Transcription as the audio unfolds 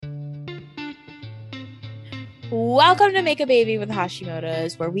Welcome to Make a Baby with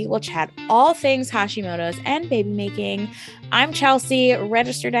Hashimoto's, where we will chat all things Hashimoto's and baby making. I'm Chelsea,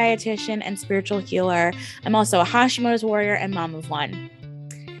 registered dietitian and spiritual healer. I'm also a Hashimoto's warrior and mom of one.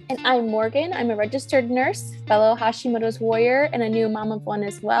 And I'm Morgan. I'm a registered nurse, fellow Hashimoto's warrior, and a new mom of one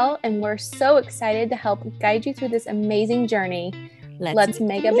as well. And we're so excited to help guide you through this amazing journey. Let's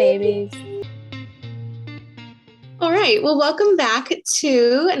make a baby. All right. Well, welcome back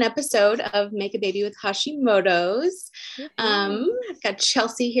to an episode of Make a Baby with Hashimoto's. I've got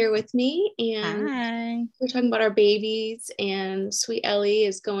Chelsea here with me, and Hi. we're talking about our babies. And sweet Ellie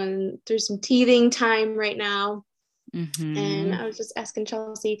is going through some teething time right now. Mm-hmm. And I was just asking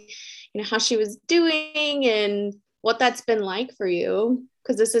Chelsea, how she was doing and what that's been like for you.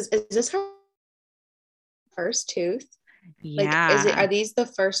 Because is this her first tooth? Yeah. Are these the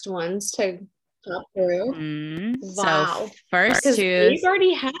first ones to pop through? Wow. So first tooth. Babe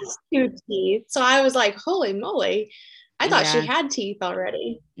already has 2 teeth. So I was like, holy moly. I thought she had teeth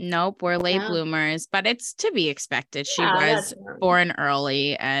already. Nope, we're late bloomers, but it's to be expected. She was born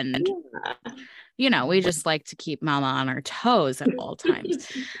early, and we just like to keep mama on her toes at all times.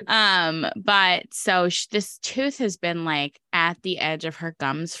 But so this tooth has been like at the edge of her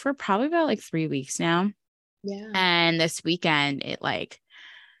gums for probably about like 3 weeks now. Yeah. And this weekend it like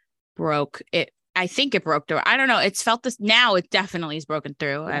broke it. I think it broke through. I don't know. It's felt this now. It definitely is broken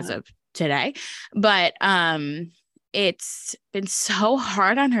through as of today. But it's been so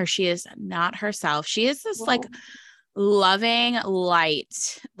hard on her. She is not herself. She is this like loving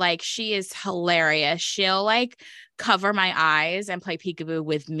light. Like, she is hilarious. She'll like cover my eyes and play peekaboo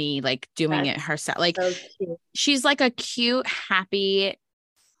with me, like doing it herself. Like, so she's like a cute, happy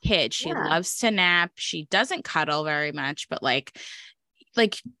kid. She loves to nap. She doesn't cuddle very much, but like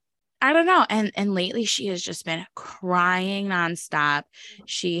I don't know. And lately she has just been crying nonstop.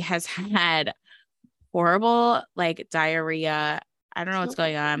 She has had horrible like diarrhea. I don't know what's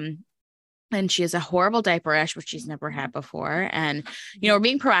going on. And she has a horrible diaper rash, which she's never had before. And, we're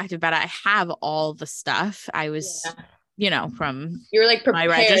being proactive about it. I have all the stuff. I was, from you're like my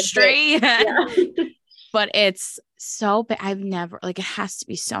registry. But it's so bad. I've never, like, it has to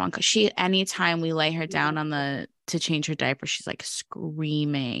be so uncomfortable. Anytime we lay her down to change her diaper, she's like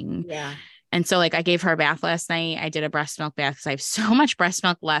screaming. Yeah. And so like I gave her a bath last night. I did a breast milk bath because I have so much breast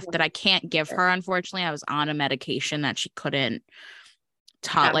milk left that I can't give her. Unfortunately, I was on a medication that she couldn't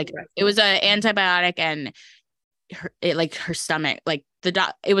like it was an antibiotic, and her stomach, like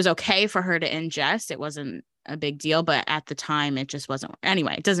it was okay for her to ingest. It wasn't a big deal, but at the time it just wasn't.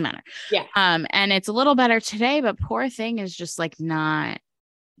 Anyway, it doesn't matter. Yeah. And it's a little better today, but poor thing is just like not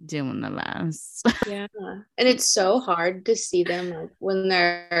doing the best. Yeah. And it's so hard to see them like when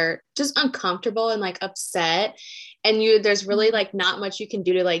they're just uncomfortable and like upset, and there's really like not much you can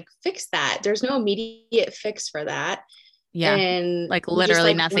do to like fix that. There's no immediate fix for that. Yeah. And like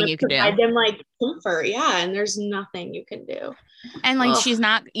literally nothing you can do. Provide them like comfort. Yeah. And there's nothing you can do. And like, she's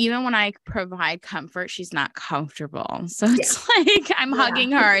not, even when I provide comfort, she's not comfortable. So it's like, I'm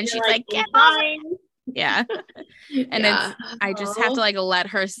hugging her and she's like, get fine. Yeah. And I just have to like let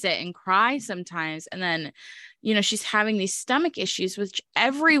her sit and cry sometimes. And then, she's having these stomach issues, which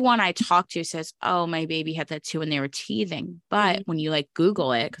everyone I talk to says, oh, my baby had that too when they were teething. But when you like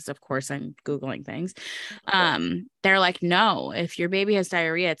Google it, because of course I'm Googling things, they're like, no, if your baby has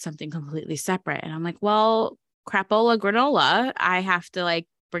diarrhea, it's something completely separate. And I'm like, well, crapola granola, I have to like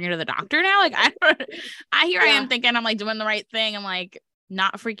bring her to the doctor now. Like, I am thinking I'm like doing the right thing. I'm like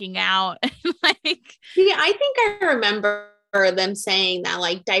not freaking out. Like, yeah, I think I remember them saying that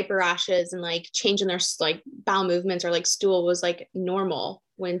like diaper rashes and like changing their like bowel movements or like stool was like normal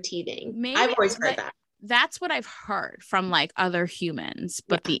when teething. Maybe I've always heard that. That's what I've heard from like other humans,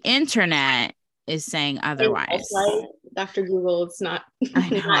 but the internet is saying otherwise. Dr. Google, it's not. I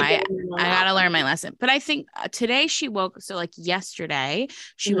know. I gotta learn my lesson. But I think today she woke. So like yesterday,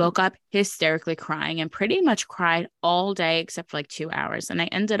 she woke up hysterically crying and pretty much cried all day except for like 2 hours. And I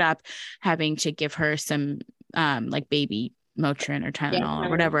ended up having to give her some like baby Motrin or Tylenol or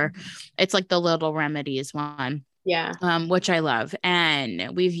whatever. It's like the Little Remedies one. Yeah. Which I love.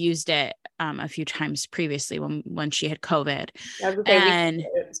 And we've used it a few times previously when she had COVID. And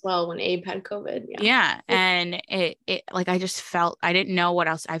as well when Abe had COVID. Yeah. And it like I just felt I didn't know what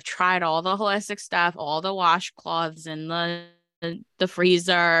else. I've tried all the holistic stuff, all the washcloths and the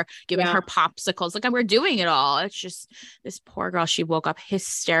freezer, giving her popsicles. Like we're doing it all. It's just this poor girl. She woke up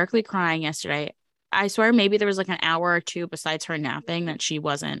hysterically crying yesterday. I swear maybe there was like an hour or two besides her napping that she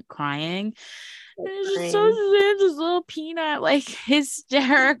wasn't crying. It's just so sad, this little peanut, like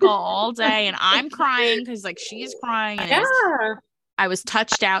hysterical all day, and I'm crying because like she's crying. And I was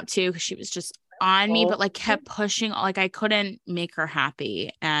touched out too because she was just on me, but like kept pushing, like I couldn't make her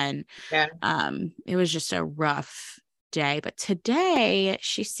happy. And it was just a rough day. But today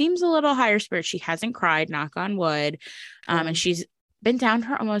she seems a little higher spirit. She hasn't cried, knock on wood. And she's been down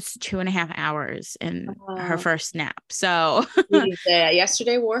for almost 2.5 hours in her first nap. So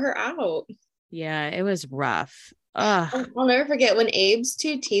yesterday wore her out. Yeah, it was rough. Ugh. I'll never forget when Abe's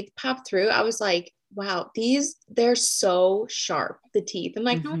 2 teeth popped through. I was like, wow, they're so sharp, the teeth. I'm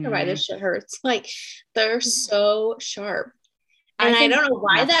like, I wonder why this shit hurts. Like, they're so sharp. And I don't know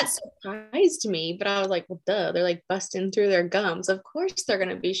why that surprised me, but I was like, well, duh, they're like busting through their gums. Of course they're going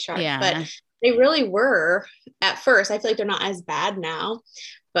to be sharp. Yeah. But they really were at first. I feel like they're not as bad now,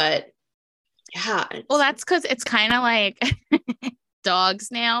 but yeah. Well, that's because it's kind of like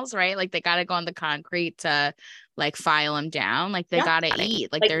dog's nails, right? Like they got to go on the concrete to like file them down. Like they got to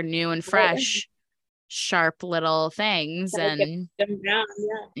eat. Like they're new and fresh, sharp little things. And them down.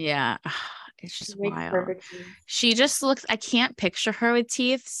 Yeah. It's just wild. She just looks, I can't picture her with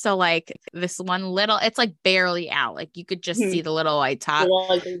teeth. So like this one little, it's like barely out. Like you could just see the little white top.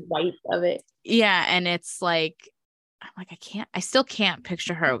 Like white of it. Yeah. And it's like, I'm like, I still can't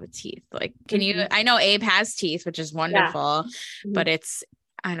picture her with teeth. Like, can you, I know Abe has teeth, which is wonderful, but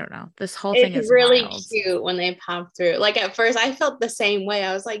I don't know. This whole thing is really wild. Cute when they pop through. Like at first I felt the same way.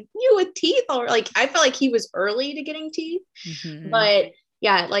 I was like, you with teeth, or like, I felt like he was early to getting teeth, but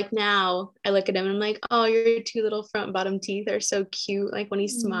yeah, like now I look at him and I'm like, oh, your 2 little front bottom teeth are so cute. Like when he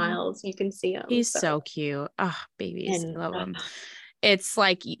smiles, you can see him. He's so cute. Oh, babies. I love him. It's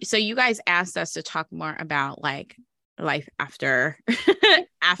like, so you guys asked us to talk more about like life after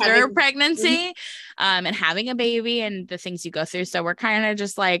pregnancy, and having a baby and the things you go through. So we're kind of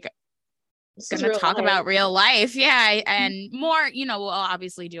just like going to talk about real life. Yeah. And more, we'll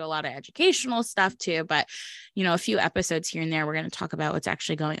obviously do a lot of educational stuff too, but a few episodes here and there, we're going to talk about what's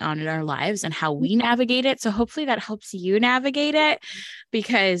actually going on in our lives and how we navigate it. So hopefully that helps you navigate it,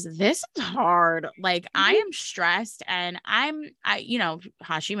 because this is hard. Like I am stressed, and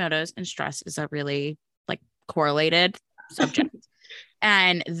Hashimoto's and stress is a really like correlated subject.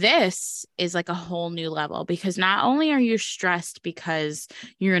 And this is like a whole new level, because not only are you stressed because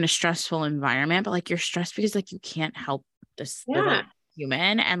you're in a stressful environment, but like you're stressed because like you can't help this little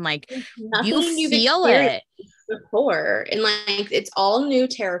human, and like you feel it before, and like it's all new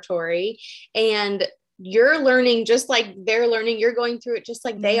territory, and you're learning just like they're learning. You're going through it just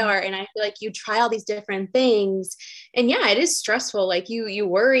like they are. And I feel like you try all these different things, and yeah, it is stressful. Like you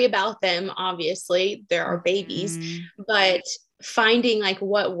worry about them. Obviously there are babies, but finding like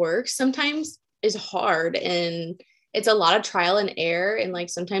what works sometimes is hard, and it's a lot of trial and error, and like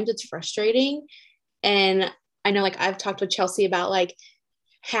sometimes it's frustrating. And I know like I've talked with Chelsea about like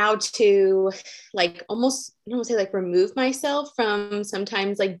how to like almost, I don't want to say like remove myself from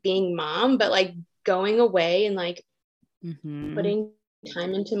sometimes like being mom, but like going away and like putting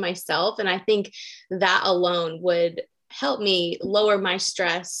time into myself. And I think that alone would help me lower my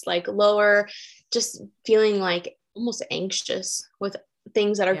stress, like lower just feeling like almost anxious with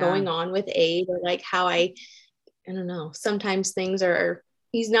things that are going on with Abe, or like how I don't know, sometimes things are,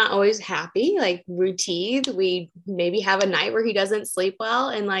 he's not always happy, like routine. We maybe have a night where he doesn't sleep well,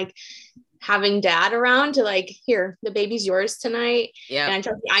 and like having dad around to like, here, the baby's yours tonight. And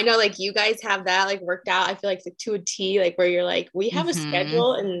I know like you guys have that like worked out. I feel like it's to a T, like where you're like, we have a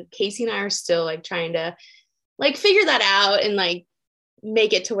schedule, and Casey and I are still like trying to like figure that out and like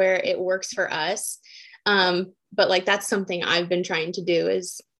make it to where it works for us. But like that's something I've been trying to do,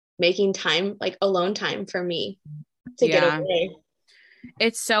 is making time, like alone time for me to get away.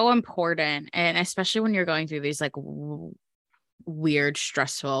 It's so important. And especially when you're going through these like weird,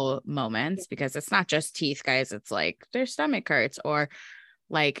 stressful moments, because it's not just teeth, guys. It's like their stomach hurts, or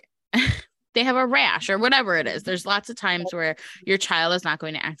like they have a rash, or whatever it is. There's lots of times where your child is not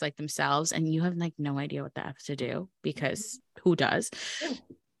going to act like themselves, and you have like no idea what that has to do, because who does?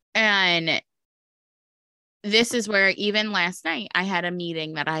 And this is where even last night I had a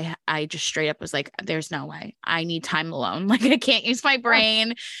meeting that I just straight up was like, there's no way. I need time alone. Like I can't use my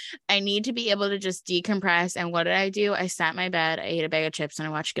brain. I need to be able to just decompress. And what did I do? I sat in my bed, I ate a bag of chips, and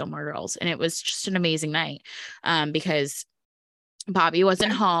I watched Gilmore Girls. And it was just an amazing night, because Bobby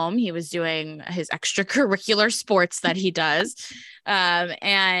wasn't home. He was doing his extracurricular sports that he does.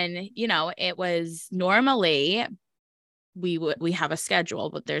 And it was normally we have a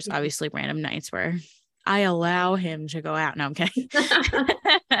schedule, but there's obviously random nights where I allow him to go out. No, I'm kidding.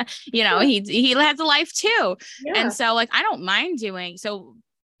 He has a life too. And so like, I don't mind doing, so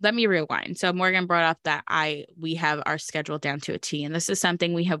let me rewind. So Morgan brought up that we have our schedule down to a T, and this is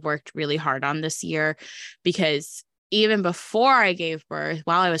something we have worked really hard on this year, because even before I gave birth,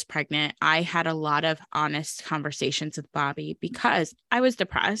 while I was pregnant, I had a lot of honest conversations with Bobby because I was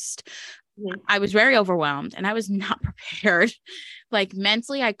depressed. I was very overwhelmed and I was not prepared. Like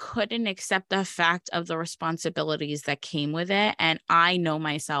mentally, I couldn't accept the fact of the responsibilities that came with it. And I know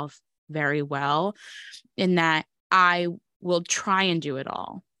myself very well in that I will try and do it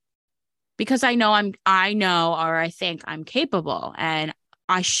all because I know or I think I'm capable and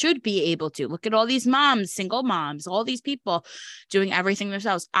I should be able to. Look at all these moms, single moms, all these people doing everything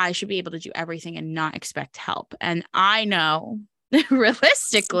themselves. I should be able to do everything and not expect help. And I know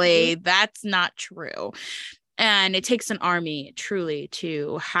realistically, that's not true. And it takes an army truly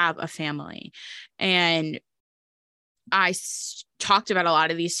to have a family. And I talked about a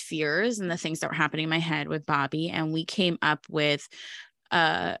lot of these fears and the things that were happening in my head with Bobby. And we came up with,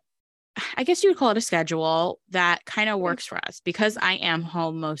 I guess you would call it a schedule that kind of works for us because I am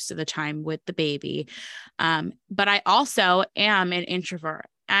home most of the time with the baby. But I also am an introvert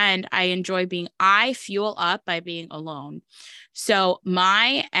and I fuel up by being alone. So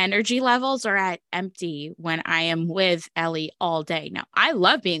my energy levels are at empty when I am with Ellie all day. Now, I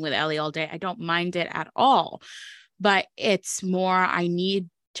love being with Ellie all day. I don't mind it at all, but it's more, I need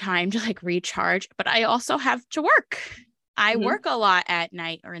time to like recharge, but I also have to work. I work a lot at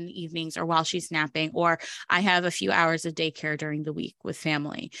night or in the evenings or while she's napping, or I have a few hours of daycare during the week with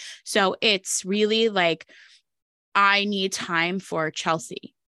family. So it's really like, I need time for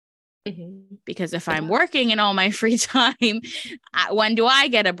Chelsea. Because if I'm working in all my free time, when do I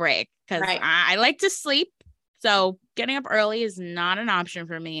get a break? Because I like to sleep. So getting up early is not an option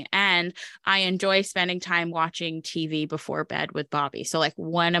for me. And I enjoy spending time watching TV before bed with Bobby. So like,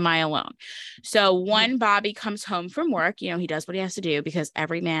 when am I alone? So when Bobby comes home from work, he does what he has to do because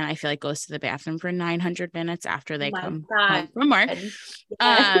every man I feel like goes to the bathroom for 900 minutes after they come home from work.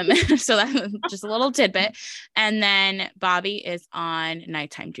 So that's just a little tidbit. And then Bobby is on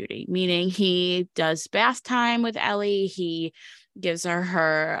nighttime duty, meaning he does bath time with Ellie. He gives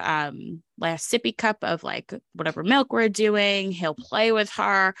her last sippy cup of like whatever milk we're doing. He'll play with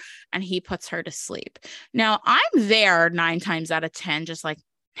her and he puts her to sleep. Now I'm there 9 times out of 10, just like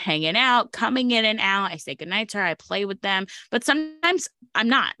hanging out, coming in and out. I say goodnight to her. I play with them, but sometimes I'm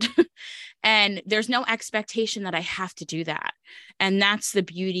not. And there's no expectation that I have to do that. And that's the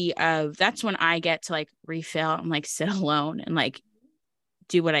beauty of, that's when I get to like refill and like sit alone and like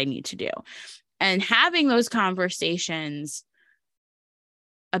do what I need to do. And having those conversations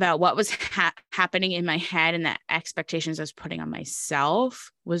about what was happening in my head and the expectations I was putting on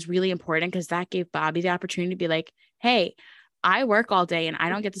myself was really important because that gave Bobby the opportunity to be like, hey, I work all day and I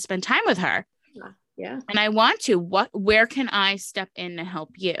don't get to spend time with her. Yeah. And I want to, where can I step in to help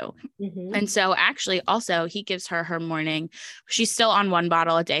you? And so actually also he gives her morning. She's still on 1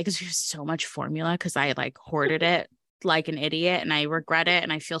 bottle a day because we have so much formula because I like hoarded it like an idiot and I regret it.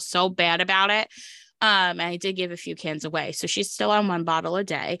 And I feel so bad about it. I did give a few cans away. So she's still on 1 bottle a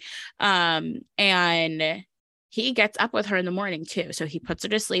day. And he gets up with her in the morning too. So he puts her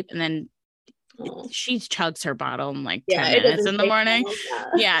to sleep and then she chugs her bottle in like 10 minutes in the morning.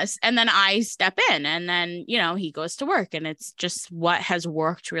 Yes. And then I step in and then, he goes to work and it's just what has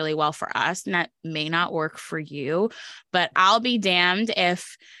worked really well for us. And that may not work for you, but I'll be damned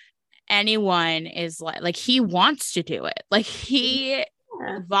if anyone is like he wants to do it. Like he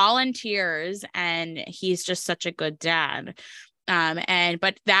volunteers and he's just such a good dad.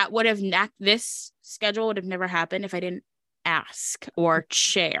 But this schedule would have never happened if I didn't ask or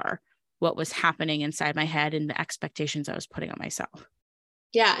share what was happening inside my head and the expectations I was putting on myself.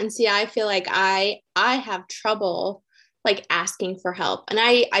 Yeah. And see, I feel like I have trouble like asking for help. And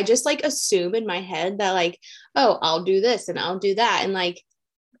I just like assume in my head that like, oh, I'll do this and I'll do that. And like,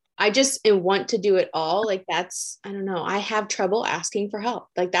 I just want to do it all. Like that's, I don't know. I have trouble asking for help.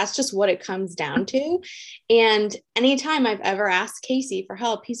 Like that's just what it comes down to. And anytime I've ever asked Casey for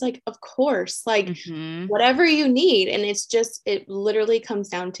help, he's like, of course, like whatever you need. And it literally comes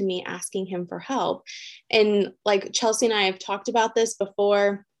down to me asking him for help. And like Chelsea and I have talked about this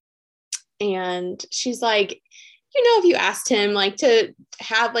before. And she's like, if you asked him like to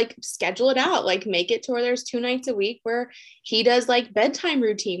have like schedule it out, like make it to where there's 2 nights a week where he does like bedtime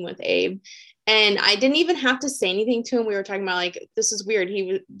routine with Abe. And I didn't even have to say anything to him. We were talking about like, this is weird.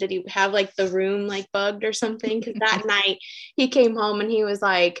 Did he have like the room like bugged or something? Cause that night he came home and he was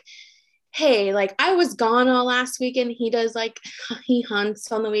like, hey, like I was gone all last weekend. He does like, he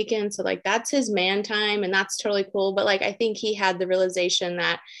hunts on the weekend. So like, that's his man time and that's totally cool. But like, I think he had the realization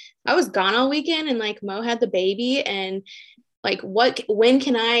that I was gone all weekend and like Mo had the baby and like when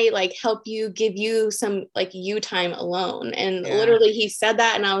can I like help you, give you some like you time alone? And literally he said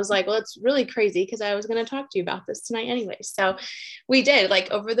that, and I was like, well, it's really crazy because I was going to talk to you about this tonight anyway. So we did,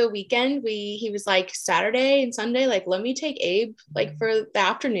 like, over the weekend, he was like, Saturday and Sunday, like, let me take Abe like for the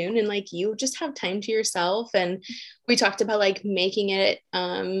afternoon, and like you just have time to yourself. And we talked about like making it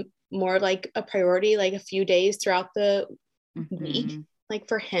more like a priority, like a few days throughout the week, like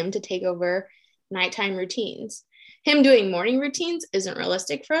for him to take over nighttime routines. Him doing morning routines isn't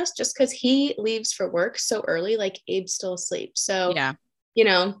realistic for us just because he leaves for work so early, like Abe's still asleep. So, you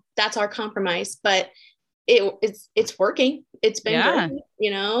know, that's our compromise, but it's working. It's been great,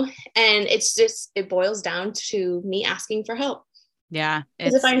 you know, and it's just, it boils down to me asking for help. Yeah.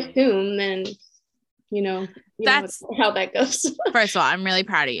 Because if I assume, then, you know that's how that goes. First of all, I'm really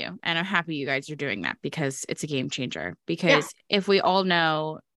proud of you, and I'm happy you guys are doing that, because it's a game changer. Because if we all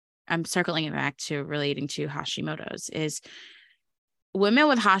know, I'm circling it back to relating to Hashimoto's, is women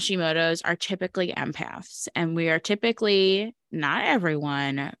with Hashimoto's are typically empaths, and we are typically, not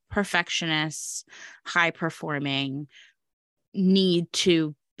everyone, perfectionists, high performing, need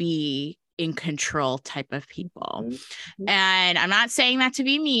to be in control type of people. And I'm not saying that to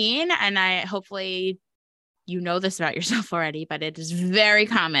be mean, and I hopefully you know this about yourself already, but it is very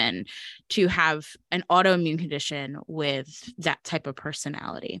common to have an autoimmune condition with that type of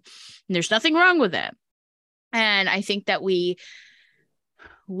personality. And there's nothing wrong with it. And I think that we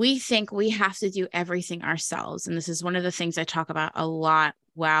think we have to do everything ourselves. And this is one of the things I talk about a lot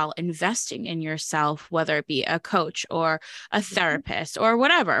while investing in yourself, whether it be a coach or a therapist or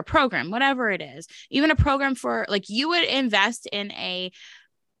whatever, a program, whatever it is, even a program for, like, you would invest in a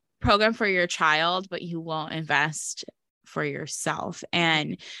program for your child, but you won't invest for yourself.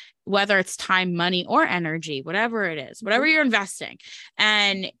 And whether it's time, money, or energy, whatever it is, whatever you're investing.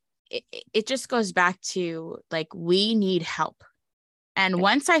 And it just goes back to, like, we need help. And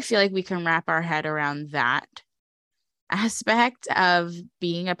once I feel like we can wrap our head around that aspect of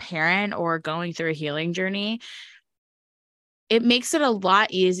being a parent or going through a healing journey, it makes it a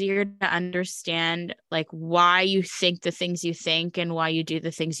lot easier to understand, like, why you think the things you think and why you do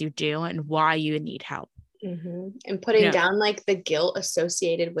the things you do and why you need help. And putting down like the guilt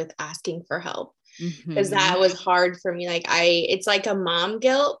associated with asking for help, because that was hard for me. Like it's like a mom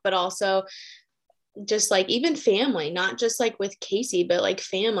guilt, but also just like even family, not just like with Casey, but like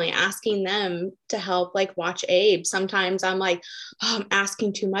family, asking them to help, like watch Abe. Sometimes I'm like, oh, I'm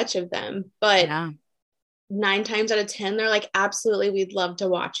asking too much of them, but 9 times out of 10, they're like, absolutely, we'd love to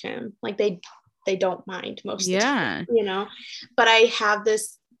watch him. Like they don't mind most of the time, you know. But I have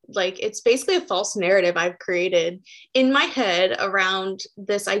this, like, it's basically a false narrative I've created in my head around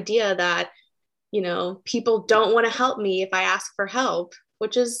this idea that, you know, people don't want to help me if I ask for help,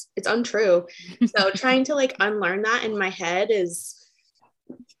 which is, it's untrue. So trying to like unlearn that in my head it's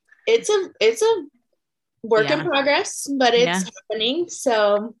a work in progress, but it's happening.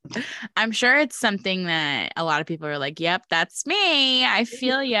 So I'm sure it's something that a lot of people are like, yep, that's me. I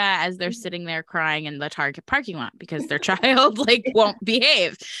feel ya, as they're sitting there crying in the Target parking lot because their child like won't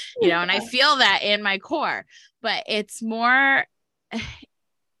behave, you know, and I feel that in my core. But it's more,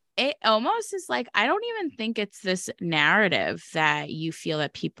 it almost is like, I don't even think it's this narrative that you feel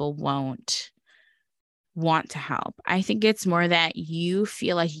that people won't want to help. I think it's more that you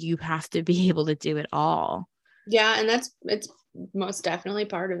feel like you have to be able to do it all. Yeah. And it's most definitely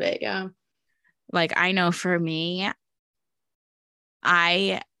part of it. Yeah. Like, I know for me,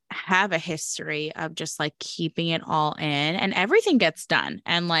 I have a history of just like keeping it all in, and everything gets done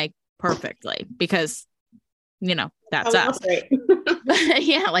and like perfectly because, you know, that's us.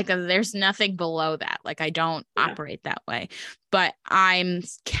 Yeah, like there's nothing below that. Like I don't operate that way, but I'm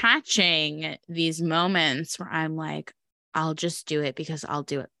catching these moments where I'm like, I'll just do it because I'll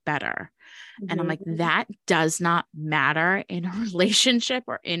do it better. And I'm like, that does not matter in a relationship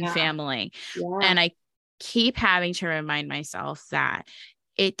or in family. And I keep having to remind myself that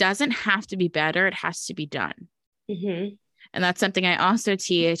it doesn't have to be better. It has to be done. And that's something I also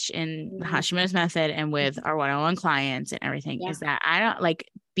teach in the Hashimoto's method and with our one-on-one clients and everything, is that I don't like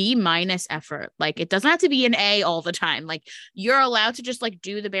B- effort. Like it doesn't have to be an A all the time. Like you're allowed to just like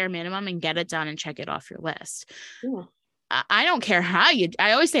do the bare minimum and get it done and check it off your list. I don't care how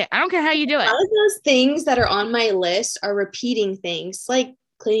I always say, I don't care how you do it. All of those things that are on my list are repeating things like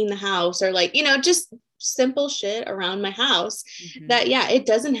cleaning the house or like, you know, just simple shit around my house that, it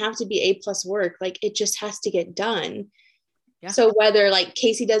doesn't have to be A+ work. Like it just has to get done. Yeah. So whether like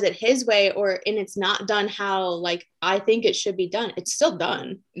Casey does it his way and it's not done how like I think it should be done, it's still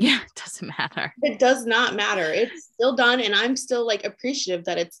done. Yeah, it doesn't matter. It does not matter. It's still done, and I'm still like appreciative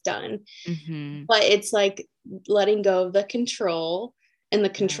that it's done. Mm-hmm. But it's like letting go of the control and the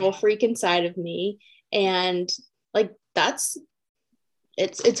control freak inside of me, and like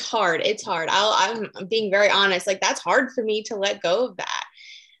it's hard. It's hard. I'm being very honest. Like that's hard for me to let go of that.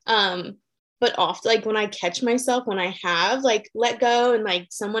 But often, like when I catch myself, when I have like let go and like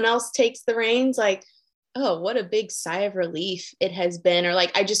someone else takes the reins, like, oh, what a big sigh of relief it has been. Or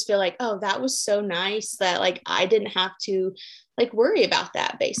like, I just feel like, oh, that was so nice that like I didn't have to like worry about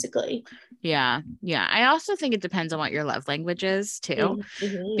that basically. Yeah. Yeah. I also think it depends on what your love language is too,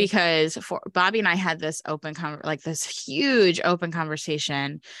 Mm-hmm. because for Bobby and I had this this huge open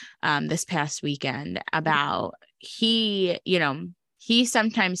conversation this past weekend about he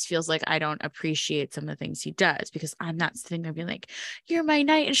sometimes feels like I don't appreciate some of the things he does because I'm not sitting there being like, you're my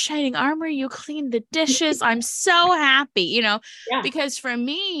knight in shining armor. You clean the dishes. I'm so happy, because for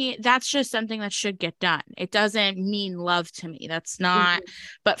me, that's just something that should get done. It doesn't mean love to me. That's not,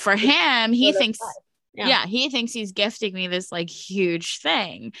 but for him, he thinks, he thinks he's gifting me this like huge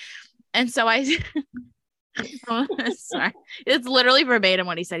thing. And so sorry, it's literally verbatim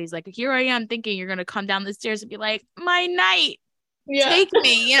what he said. He's like, here I am thinking you're going to come down the stairs and be like, my knight. Take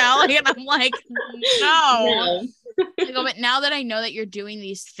me, and I'm like, no. But now that I know that you're doing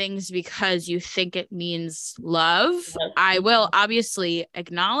these things because you think it means love, I will obviously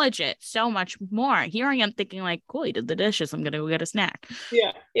acknowledge it so much more. Here I am thinking like, cool, he did the dishes, I'm gonna go get a snack.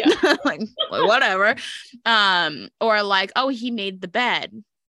 like whatever. Or like, oh, he made the bed.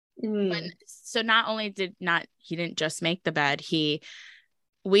 But, so not only he didn't just make the bed,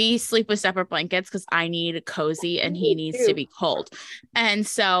 we sleep with separate blankets because I need cozy and he needs to be cold. And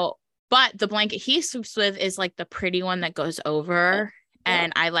so, but the blanket he sleeps with is like the pretty one that goes over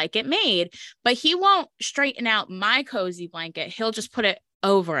and I like it made, but he won't straighten out my cozy blanket. He'll just put it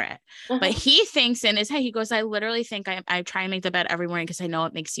over it. But he thinks in his head, he goes, I literally think I try and make the bed every morning because I know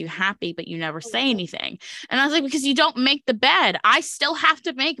it makes you happy, but you never say anything. And I was like, because you don't make the bed. I still have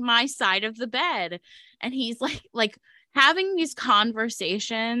to make my side of the bed. And he's like, having these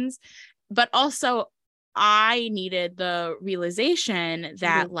conversations, but also I needed the realization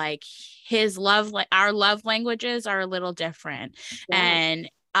that like our love languages are a little different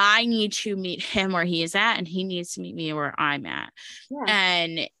and I need to meet him where he is at and he needs to meet me where I'm at.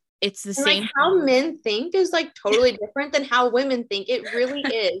 And it's the same. Like how men think is like totally different than how women think. It really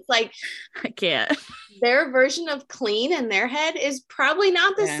is. Like I can't. Their version of clean in their head is probably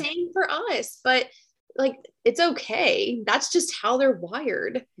not the same for us, but like it's okay. That's just how they're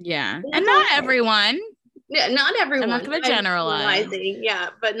wired. Yeah. And not everyone. Yeah, not everyone. I'm not going to generalize.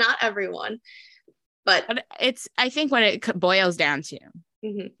 But not everyone. But I think what it boils down to,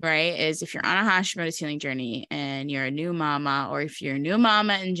 right, is if you're on a Hashimoto's healing journey and you're a new mama, or if you're a new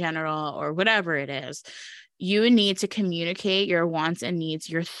mama in general, or whatever it is, you need to communicate your wants and needs,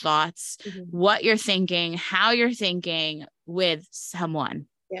 your thoughts, what you're thinking, how you're thinking with someone.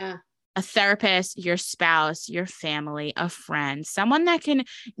 Yeah. A therapist, your spouse, your family, a friend, someone that can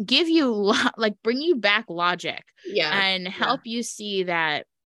give you bring you back logic and help you see that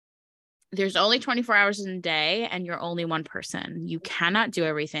there's only 24 hours in a day and you're only one person. You cannot do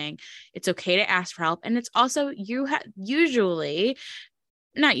everything. It's okay to ask for help. And it's also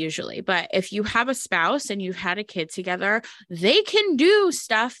not usually, but if you have a spouse and you've had a kid together, they can do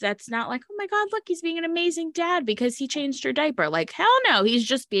stuff that's not like, oh my God, look, he's being an amazing dad because he changed your diaper. Like, hell no, he's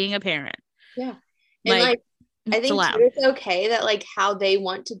just being a parent. Yeah. And I think it's okay that like how they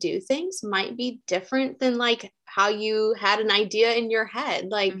want to do things might be different than like how you had an idea in your head.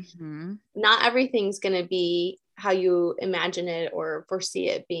 Like not everything's going to be how you imagine it or foresee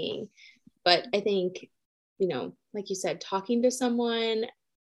it being. But I think, like you said, talking to someone,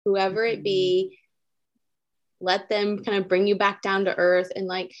 whoever it be, let them kind of bring you back down to earth and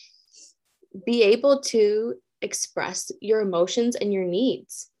like be able to express your emotions and your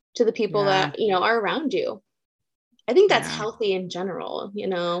needs to the people that, are around you. I think that's healthy in general, And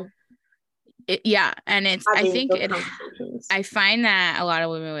I find that a lot of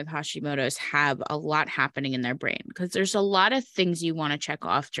women with Hashimoto's have a lot happening in their brain because there's a lot of things you want to check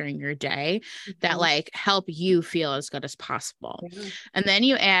off during your day that like help you feel as good as possible. And then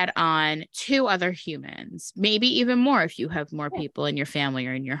you add on 2 other humans, maybe even more if you have more people in your family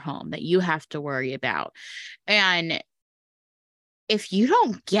or in your home that you have to worry about. And if you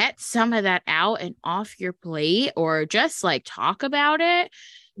don't get some of that out and off your plate or just like talk about it,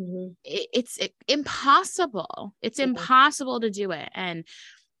 it's impossible. It's impossible to do it. And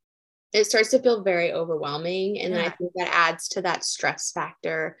it starts to feel very overwhelming. And Yeah. I think that adds to that stress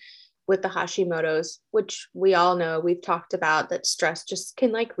factor with the Hashimoto's, which we all know, we've talked about, that stress just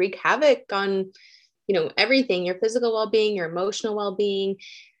can like wreak havoc on, you know, everything, your physical well-being, your emotional well-being,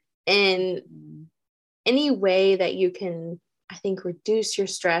 and any way that you can, I think, reduce your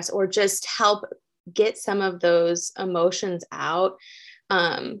stress or just help get some of those emotions out.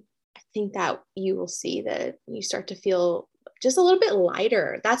 I think that you will see that you start to feel just a little bit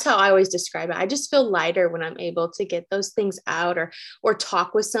lighter. That's how I always describe it. I just feel lighter when I'm able to get those things out, or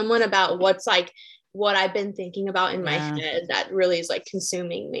talk with someone about what's like what I've been thinking about in my head that really is like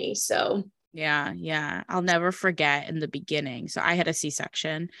consuming me. So yeah, I'll never forget in the beginning. So I had a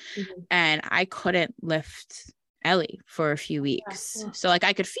C-section and I couldn't lift Ellie for a few weeks. So like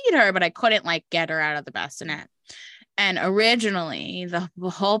I could feed her, but I couldn't like get her out of the bassinet. And originally the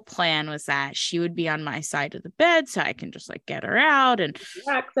whole plan was that she would be on my side of the bed so I can just like get her out and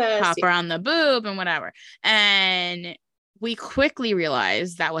pop her on the boob and whatever. And we quickly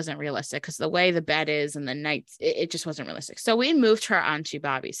realized that wasn't realistic because the way the bed is and the nights, it just wasn't realistic. So we moved her onto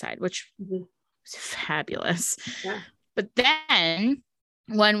Bobby's side, which was fabulous. Yeah. But then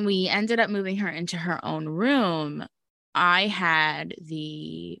when we ended up moving her into her own room, I had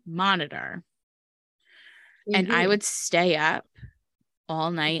the monitor and I would stay up all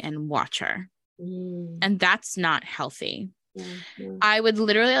night and watch her. And that's not healthy. I would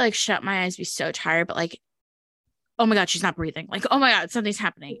literally like shut my eyes, be so tired, but like, oh my God, she's not breathing. Like, oh my God, something's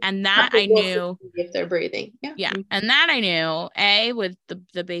happening. And that I knew if they're breathing. Yeah. And that I knew, with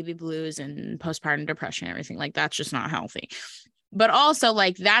the baby blues and postpartum depression, everything, like that's just not healthy. But also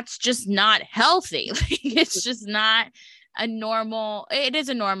like, that's just not healthy. Like, it's just not it is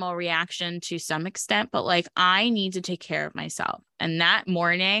a normal reaction to some extent, but like I need to take care of myself. And that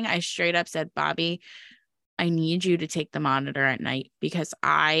morning I straight up said, Bobby, I need you to take the monitor at night because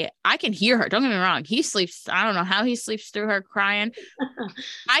I can hear her. Don't get me wrong. He sleeps. I don't know how he sleeps through her crying.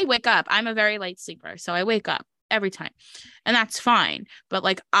 I wake up. I'm a very light sleeper. So I wake up every time and that's fine. But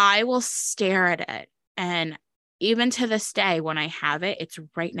like, I will stare at it. And even to this day, when I have it, it's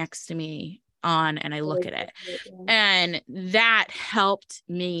right next to me on and I look at it. And that helped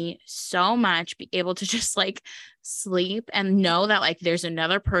me so much be able to just like sleep and know that like there's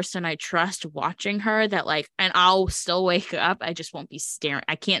another person I trust watching her, that like, and I'll still wake up. I just won't be staring.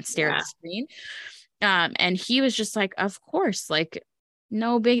 I can't stare at the screen. And he was just like, of course, like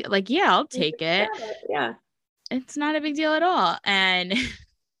no big, like, yeah, I'll take it. Yeah. It's not a big deal at all. And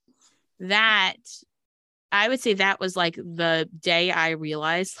that, I would say that was like the day I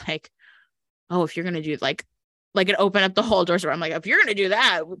realized like, oh, if you're going to do like it opened up the whole doors where I'm like, if you're going to do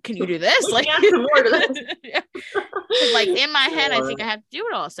that, can you do this? Like, more to this. Yeah. Like in my head, I think I have to do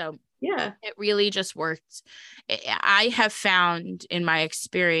it all. So yeah, it really just worked. I have found in my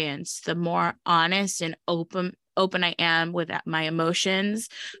experience, the more honest and open I am with my emotions,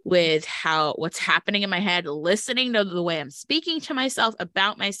 with what's happening in my head, listening to the way I'm speaking to myself,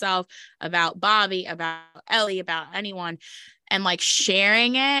 about Bobby, about Ellie, about anyone, and like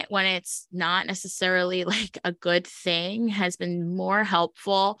sharing it when it's not necessarily like a good thing has been more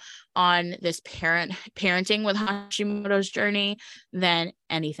helpful on this parenting with Hashimoto's journey than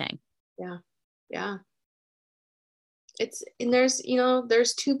anything. Yeah. And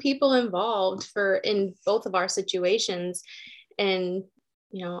there's two people involved in both of our situations, and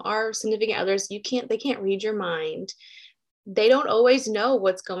our significant others, they can't read your mind. They don't always know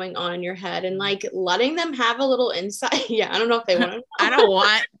what's going on in your head, and like letting them have a little insight. Yeah, I don't know if they want to. I don't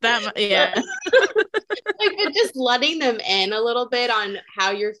want them. Yeah. But just letting them in a little bit on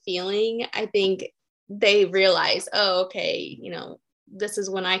how you're feeling, I think they realize, oh, okay, this is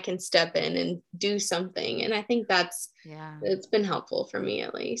when I can step in and do something. And I think it's been helpful for me,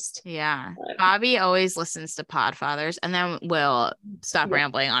 at least. Yeah. Bobby always listens to Podfathers, and then we'll stop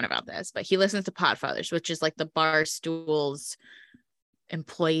rambling on about this, but he listens to Podfathers, which is like the Barstool's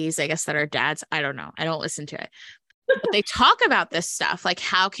employees, I guess, that are dads. I don't know. I don't listen to it. But they talk about this stuff. Like,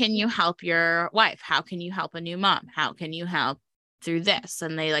 how can you help your wife? How can you help a new mom? How can you help through this?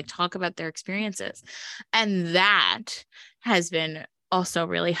 And they like talk about their experiences. And that has been also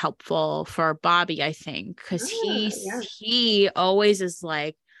really helpful for Bobby, I think, because he always is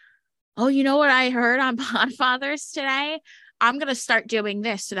like, oh, you know what I heard on Podfathers today? I'm going to start doing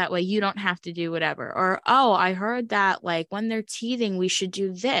this so that way you don't have to do whatever. Or, oh, I heard that like when they're teething, we should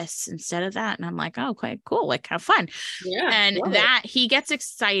do this instead of that. And I'm like, oh, okay, cool. Like have fun. Yeah. And that he gets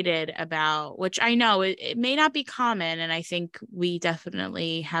excited about, which I know it may not be common. And I think we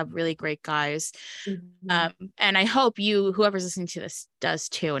definitely have really great guys. And I hope whoever's listening to this does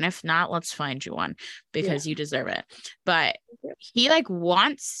too. And if not, let's find you one because you deserve it. But he like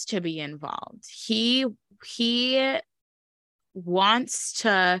wants to be involved. He wants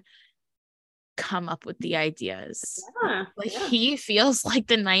to come up with the ideas. He feels like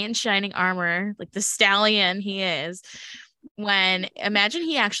the knight in shining armor, like the stallion he is. When imagine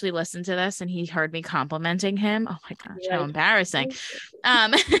he actually listened to this and he heard me complimenting him. Oh my gosh, how embarrassing.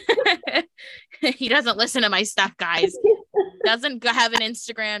 He doesn't listen to my stuff, guys. Doesn't have an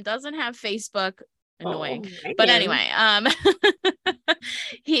Instagram, doesn't have Facebook. Annoying. But anyway,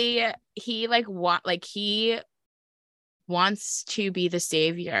 he wants to be the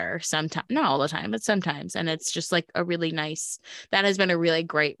savior sometimes, not all the time, but sometimes. And it's just like that has been a really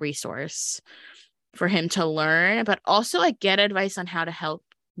great resource for him to learn, but also like get advice on how to help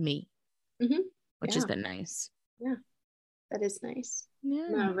me, which has been nice. Yeah, that is nice. Yeah.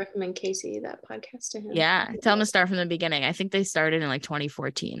 I'm gonna recommend Casey that podcast to him. Yeah, tell him to start from the beginning. I think they started in like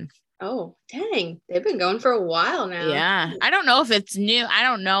 2014. Oh, dang. They've been going for a while now. Yeah. I don't know if it's new. I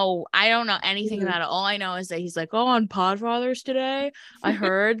don't know anything about it. All I know is that he's like, oh, on Podfathers today, I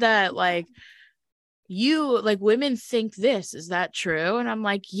heard that like women think this. Is that true? And I'm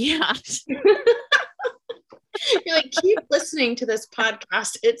like, yeah. You're like, keep listening to this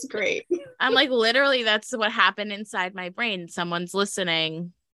podcast. It's great. I'm like, literally, that's what happened inside my brain. Someone's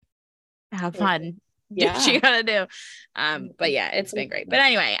listening. Have fun. Do what you gotta do. But yeah, it's been great. But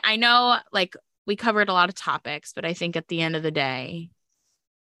anyway, I know like we covered a lot of topics, but I think at the end of the day,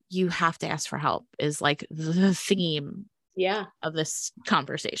 you have to ask for help is like the theme of this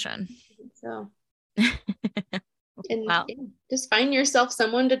conversation. So and just find yourself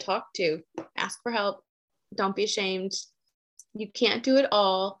someone to talk to. Ask for help. Don't be ashamed. You can't do it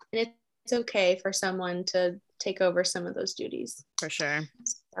all, and it's okay for someone to take over some of those duties. For sure.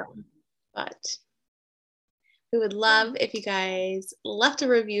 But we would love if you guys left a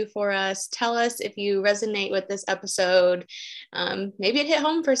review for us. Tell us if you resonate with this episode. Maybe it hit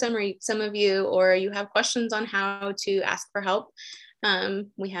home for some of you, or you have questions on how to ask for help.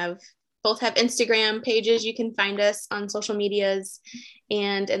 We both have Instagram pages. You can find us on social medias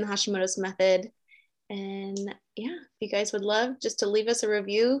and in the Hashimoto's Method. And if you guys would love just to leave us a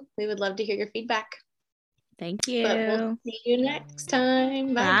review, we would love to hear your feedback. Thank you. But we'll see you next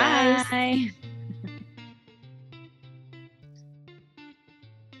time. Bye. Guys.